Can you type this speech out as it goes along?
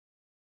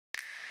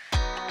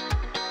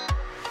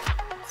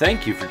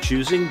Thank you for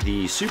choosing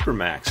the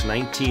Supermax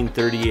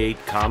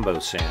 1938 combo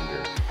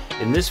sander.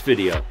 In this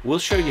video, we'll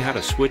show you how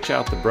to switch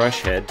out the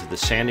brush head to the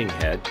sanding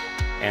head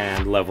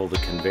and level the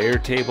conveyor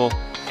table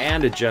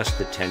and adjust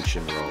the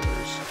tension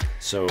rollers.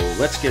 So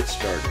let's get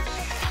started.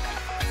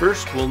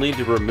 First, we'll need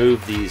to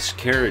remove these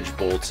carriage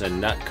bolts and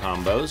nut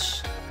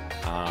combos,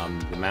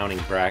 the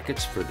mounting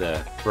brackets for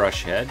the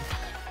brush head.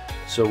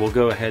 So we'll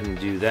go ahead and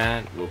do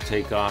that. We'll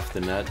take off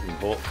the nut and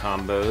bolt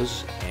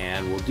combos,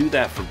 and we'll do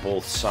that for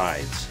both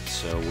sides.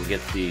 So we'll get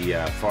the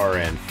far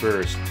end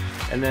first,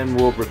 and then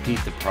we'll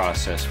repeat the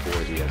process for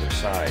the other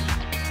side.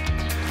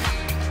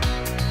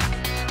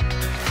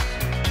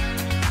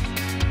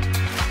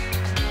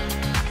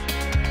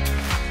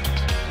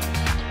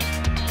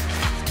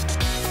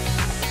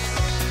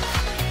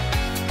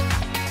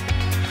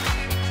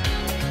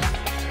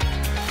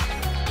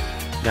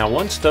 Now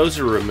once those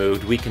are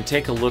removed, we can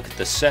take a look at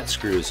the set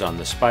screws on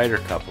the spider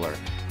coupler,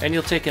 and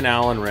you'll take an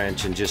Allen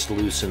wrench and just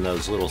loosen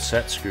those little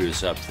set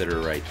screws up that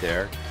are right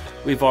there.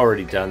 We've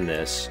already done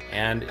this,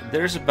 and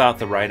there's about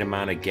the right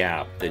amount of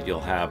gap that you'll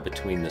have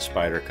between the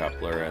spider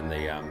coupler and the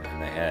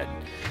head.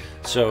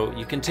 So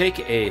you can take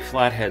a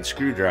flathead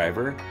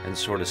screwdriver and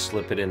sort of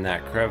slip it in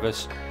that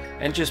crevice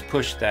and just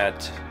push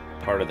that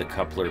part of the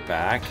coupler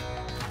back,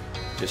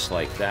 just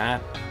like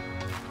that.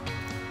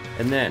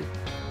 And then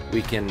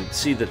we can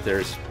see that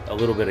there's a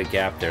little bit of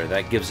gap there.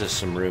 That gives us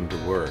some room to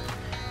work.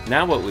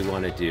 Now what we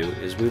want to do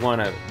is we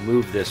want to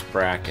move this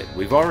bracket.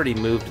 We've already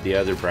moved the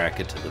other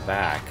bracket to the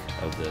back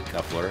of the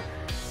coupler,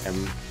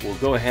 and we'll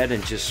go ahead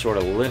and just sort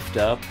of lift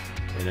up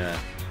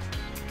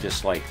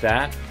just like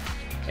that.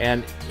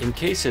 And in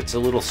case it's a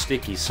little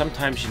sticky,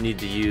 sometimes you need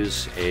to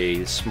use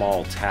a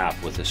small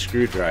tap with a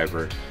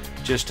screwdriver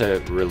just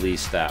to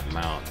release that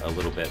mount a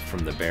little bit from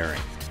the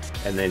bearing.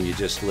 And then you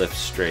just lift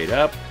straight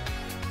up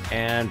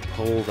and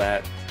pull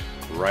that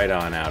right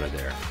on out of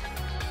there.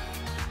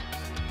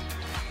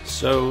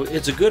 So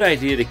it's a good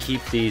idea to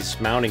keep these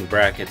mounting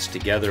brackets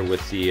together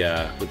with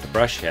the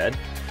brush head.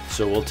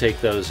 So we'll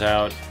take those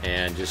out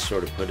and just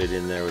sort of put it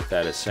in there with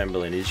that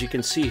assembly. And as you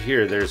can see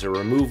here, there's a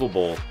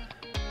removable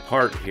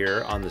part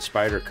here on the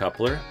spider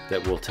coupler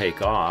that we'll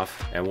take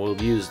off, and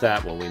we'll use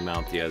that when we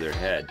mount the other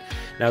head.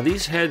 Now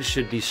these heads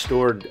should be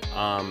stored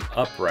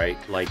upright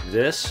like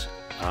this.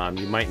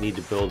 You might need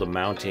to build a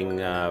mounting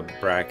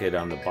bracket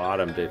on the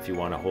bottom if you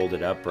want to hold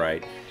it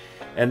upright.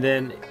 And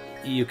then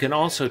you can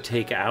also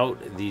take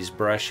out these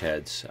brush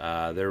heads.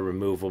 They're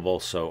removable,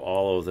 so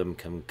all of them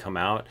can come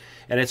out.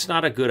 And it's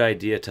not a good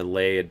idea to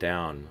lay it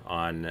down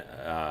on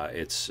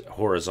its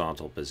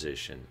horizontal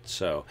position.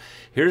 So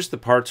here's the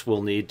parts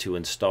we'll need to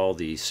install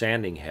the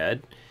sanding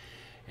head.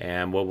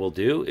 And what we'll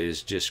do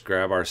is just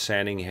grab our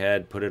sanding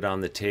head, put it on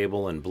the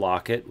table and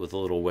block it with a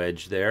little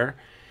wedge there.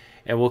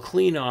 And we'll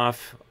clean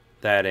off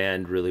that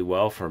end really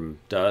well from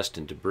dust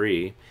and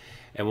debris,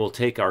 and we'll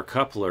take our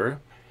coupler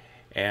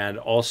and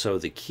also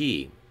the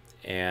key,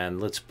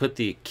 and let's put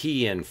the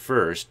key in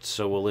first.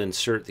 So we'll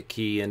insert the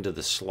key into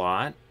the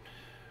slot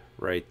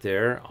right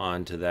there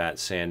onto that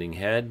sanding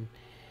head,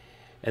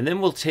 and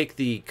then we'll take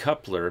the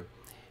coupler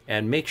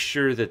and make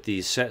sure that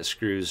these set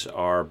screws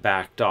are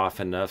backed off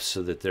enough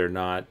so that they're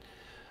not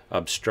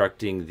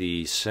obstructing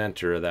the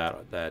center of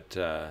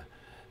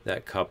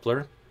that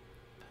coupler.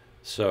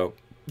 So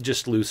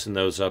just loosen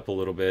those up a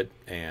little bit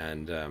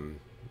and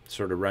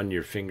sort of run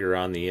your finger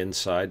on the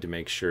inside to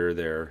make sure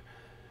they're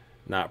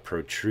not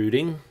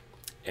protruding.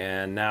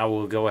 And now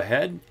we'll go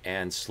ahead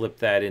and slip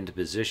that into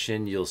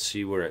position. You'll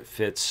see where it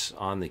fits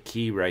on the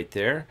key right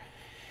there.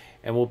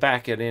 And we'll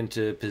back it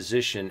into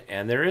position.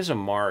 And there is a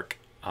mark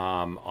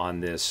on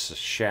this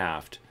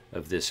shaft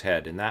of this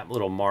head. And that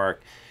little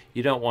mark,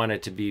 you don't want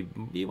it to be,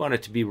 you want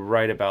it to be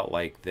right about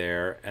like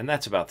there. And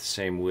that's about the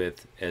same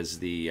width as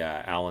the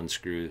Allen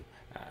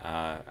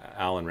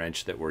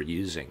wrench that we're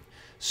using.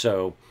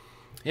 So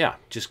yeah,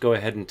 just go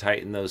ahead and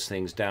tighten those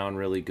things down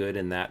really good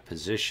in that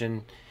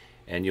position,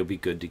 and you'll be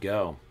good to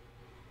go.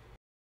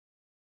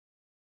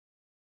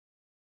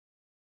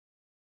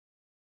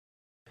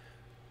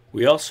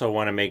 We also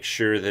want to make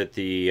sure that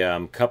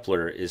the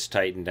coupler is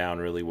tightened down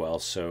really well,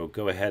 so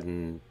go ahead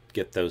and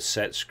get those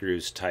set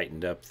screws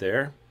tightened up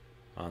there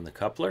on the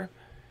coupler.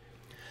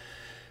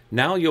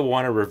 Now you'll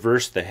want to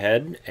reverse the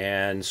head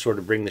and sort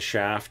of bring the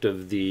shaft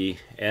of the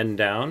end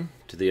down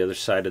to the other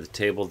side of the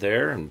table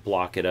there and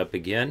block it up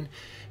again.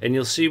 And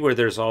you'll see where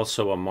there's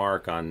also a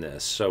mark on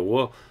this. So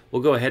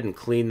we'll go ahead and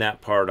clean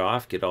that part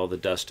off, get all the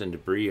dust and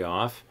debris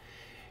off,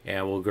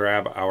 and we'll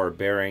grab our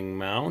bearing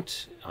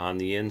mount on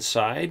the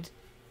inside,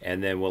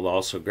 and then we'll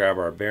also grab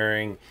our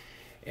bearing,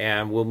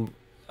 and we'll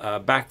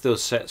back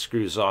those set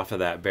screws off of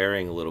that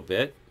bearing a little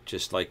bit,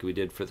 just like we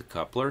did for the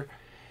coupler,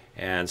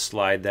 and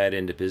slide that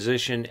into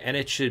position, and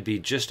it should be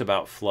just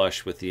about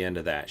flush with the end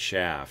of that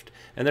shaft.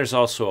 And there's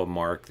also a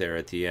mark there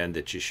at the end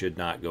that you should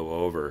not go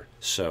over.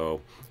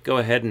 So go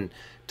ahead and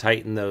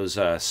tighten those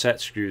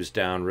set screws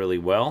down really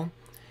well.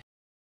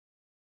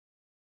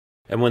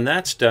 And when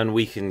that's done,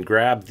 we can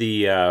grab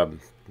the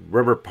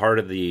rubber part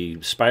of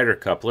the spider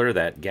coupler,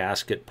 that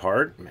gasket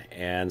part,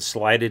 and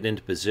slide it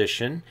into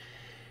position.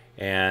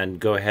 and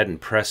go ahead and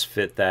press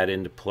fit that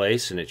into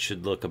place, and it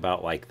should look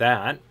about like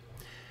that.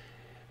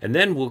 And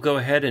then we'll go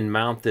ahead and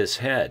mount this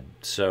head.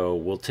 So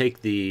we'll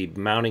take the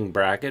mounting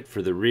bracket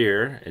for the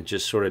rear and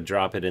just sort of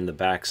drop it in the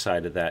back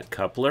side of that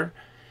coupler.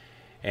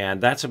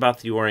 And that's about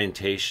the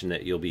orientation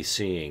that you'll be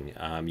seeing.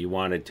 You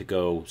want it to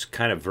go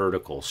kind of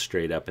vertical,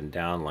 straight up and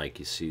down like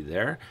you see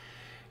there.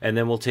 And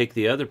then we'll take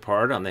the other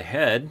part on the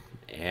head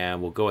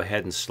and we'll go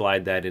ahead and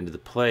slide that into the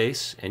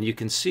place. And you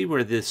can see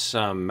where this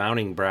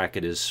mounting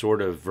bracket is sort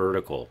of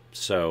vertical.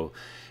 So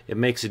it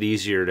makes it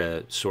easier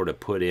to sort of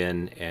put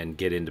in and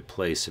get into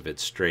place if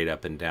it's straight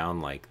up and down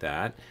like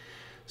that.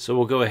 So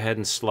we'll go ahead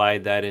and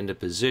slide that into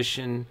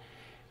position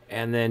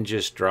and then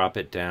just drop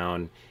it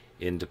down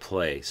into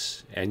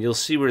place. And you'll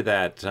see where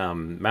that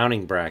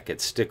mounting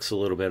bracket sticks a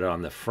little bit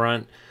on the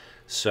front.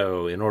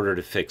 So in order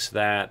to fix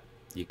that,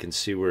 you can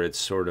see where it's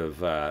sort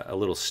of a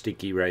little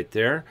sticky right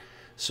there.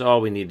 So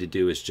all we need to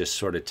do is just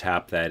sort of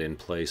tap that in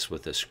place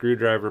with a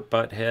screwdriver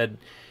butt head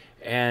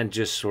and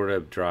just sort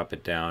of drop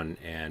it down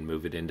and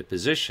move it into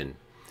position.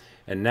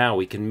 And now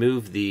we can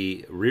move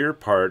the rear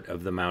part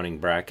of the mounting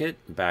bracket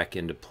back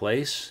into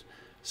place.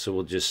 So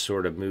we'll just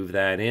sort of move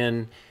that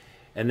in,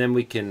 and then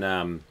we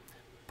can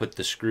put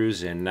the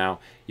screws in. Now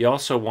you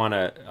also want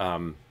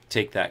to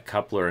take that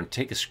coupler and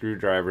take a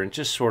screwdriver and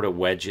just sort of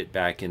wedge it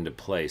back into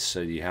place so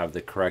you have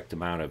the correct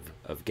amount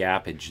of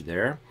gappage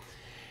there.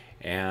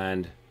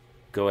 And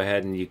go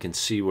ahead and you can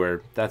see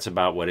where that's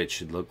about what it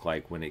should look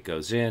like when it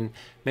goes in.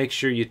 Make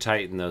sure you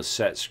tighten those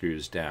set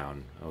screws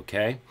down,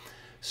 okay?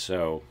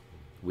 So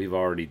we've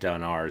already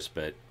done ours,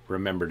 but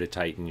remember to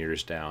tighten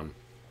yours down.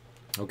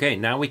 Okay,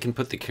 now we can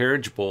put the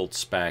carriage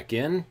bolts back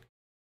in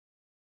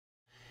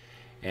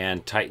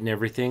and tighten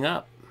everything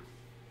up.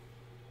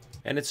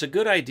 And it's a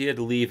good idea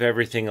to leave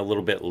everything a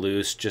little bit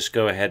loose. Just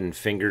go ahead and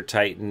finger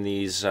tighten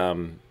these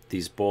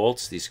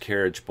bolts, these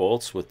carriage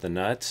bolts with the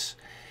nuts.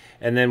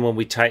 And then when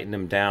we tighten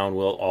them down,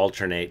 we'll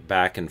alternate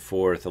back and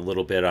forth a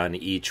little bit on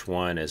each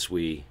one as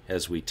we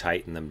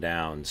tighten them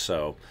down.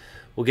 So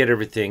we'll get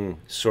everything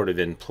sort of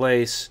in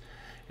place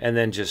and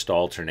then just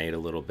alternate a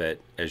little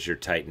bit as you're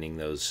tightening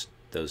those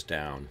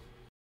down.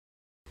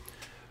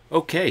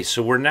 Okay,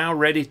 so we're now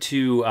ready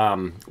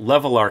to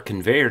level our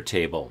conveyor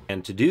table.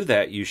 And to do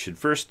that, you should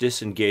first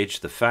disengage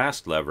the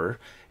fast lever,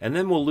 and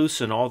then we'll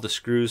loosen all the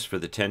screws for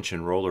the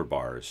tension roller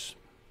bars.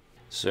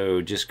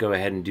 So just go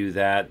ahead and do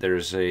that.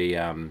 There's a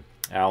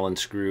Allen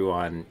screw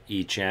on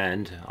each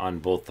end on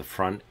both the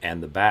front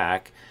and the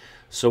back.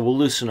 So we'll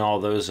loosen all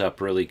those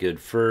up really good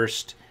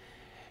first,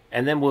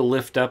 and then we'll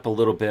lift up a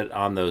little bit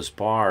on those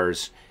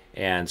bars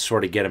and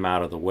sort of get them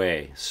out of the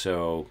way.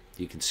 So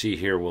you can see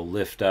here we'll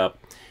lift up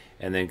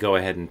and then go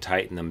ahead and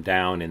tighten them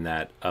down in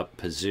that up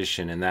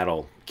position, and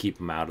that'll keep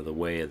them out of the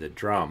way of the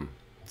drum.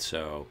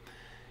 So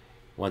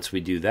once we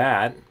do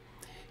that,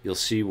 you'll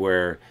see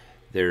where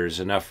there's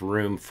enough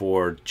room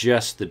for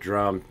just the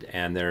drum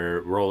and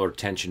their roller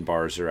tension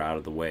bars are out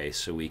of the way,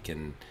 so we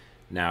can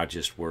now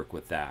just work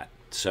with that.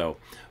 So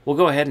we'll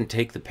go ahead and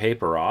take the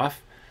paper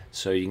off.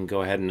 So you can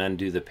go ahead and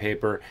undo the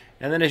paper,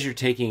 and then as you're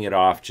taking it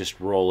off, just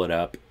roll it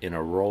up in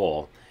a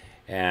roll,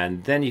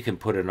 and then you can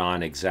put it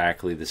on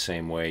exactly the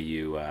same way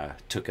you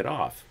took it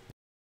off.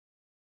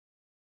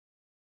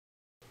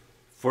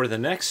 For the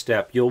next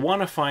step, you'll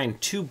want to find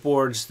two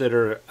boards that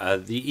are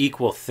the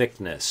equal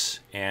thickness,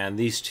 and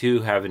these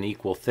two have an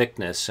equal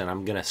thickness, and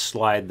I'm going to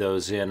slide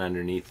those in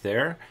underneath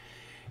there,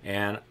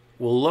 and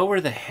we'll lower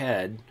the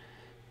head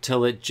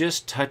till it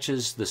just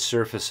touches the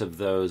surface of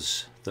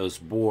those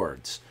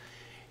boards.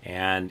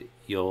 And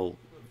you'll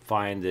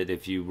find that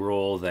if you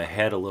roll the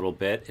head a little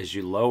bit as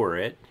you lower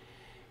it,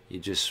 you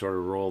just sort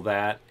of roll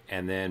that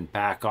and then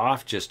back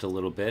off just a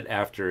little bit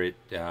after it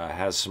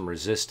has some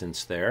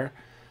resistance there.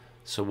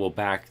 So we'll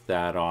back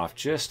that off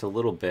just a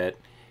little bit,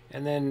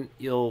 and then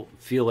you'll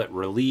feel it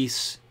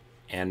release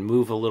and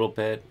move a little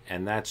bit,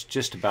 and that's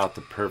just about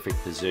the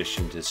perfect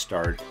position to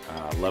start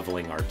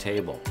leveling our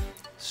table.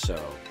 So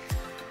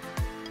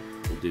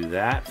we'll do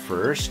that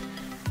first.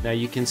 Now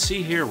you can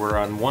see here we're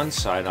on one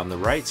side, on the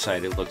right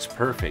side it looks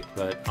perfect,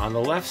 but on the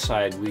left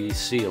side we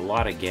see a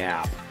lot of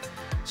gap.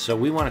 So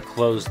we want to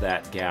close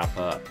that gap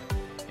up,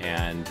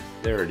 and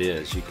there it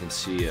is. You can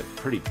see a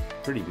pretty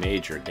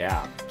major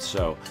gap.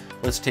 So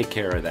let's take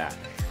care of that.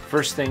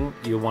 First thing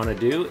you want to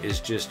do is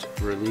just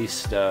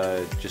release,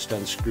 just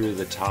unscrew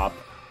the top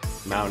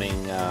mounting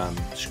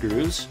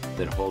screws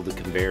that hold the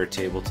conveyor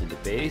table to the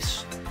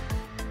base.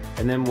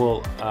 And then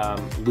we'll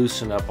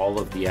loosen up all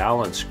of the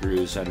Allen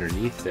screws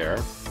underneath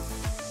there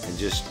and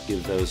just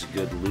give those a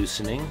good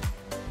loosening.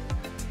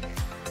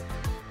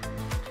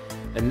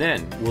 And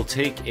then we'll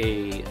take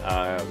a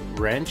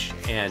wrench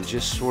and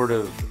just sort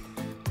of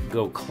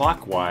go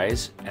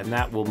clockwise, and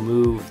that will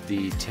move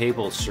the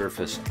table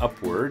surface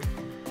upward.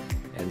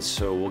 And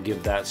so we'll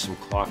give that some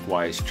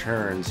clockwise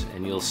turns,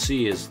 and you'll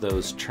see as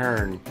those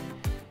turn,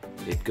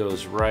 it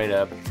goes right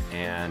up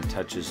and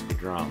touches the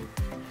drum.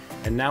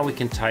 And now we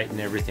can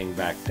tighten everything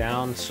back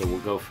down. So we'll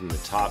go from the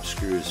top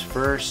screws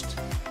first,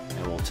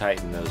 and we'll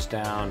tighten those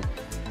down.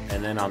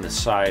 And then on the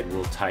side,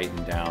 we'll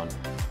tighten down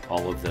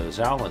all of those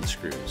Allen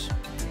screws.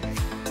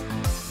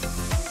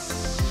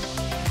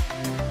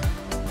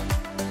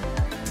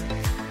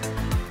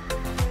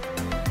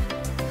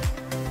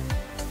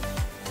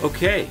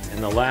 Okay,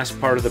 and the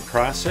last part of the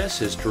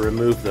process is to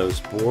remove those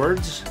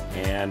boards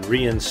and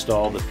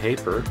reinstall the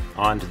paper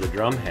onto the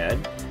drum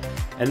head.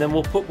 And then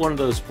we'll put one of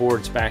those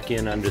boards back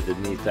in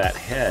underneath that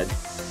head.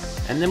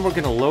 And then we're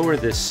going to lower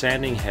this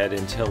sanding head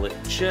until it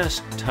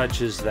just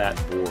touches that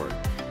board.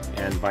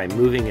 And by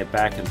moving it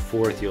back and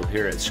forth, you'll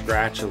hear it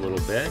scratch a little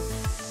bit,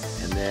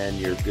 and then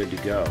you're good to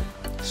go.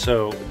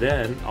 So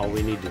then all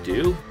we need to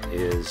do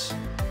is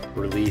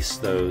release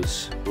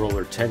those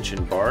roller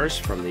tension bars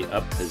from the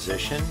up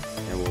position,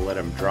 and we'll let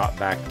them drop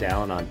back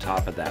down on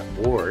top of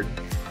that board.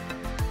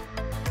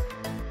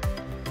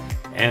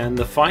 And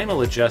the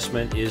final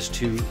adjustment is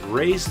to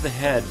raise the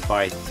head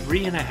by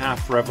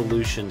 3.5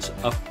 revolutions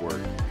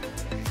upward.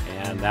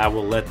 And that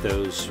will let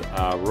those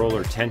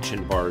roller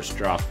tension bars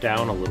drop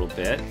down a little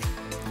bit.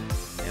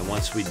 And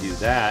once we do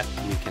that,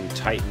 we can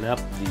tighten up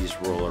these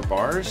roller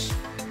bars,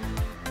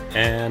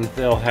 and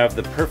they'll have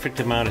the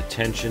perfect amount of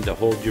tension to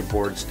hold your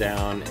boards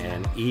down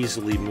and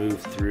easily move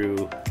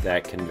through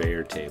that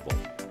conveyor table.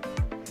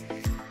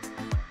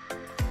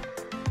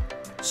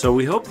 So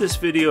we hope this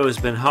video has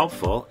been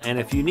helpful, and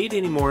if you need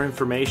any more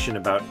information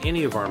about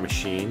any of our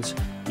machines,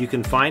 you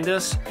can find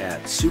us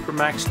at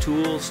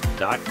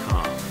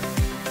supermaxtools.com.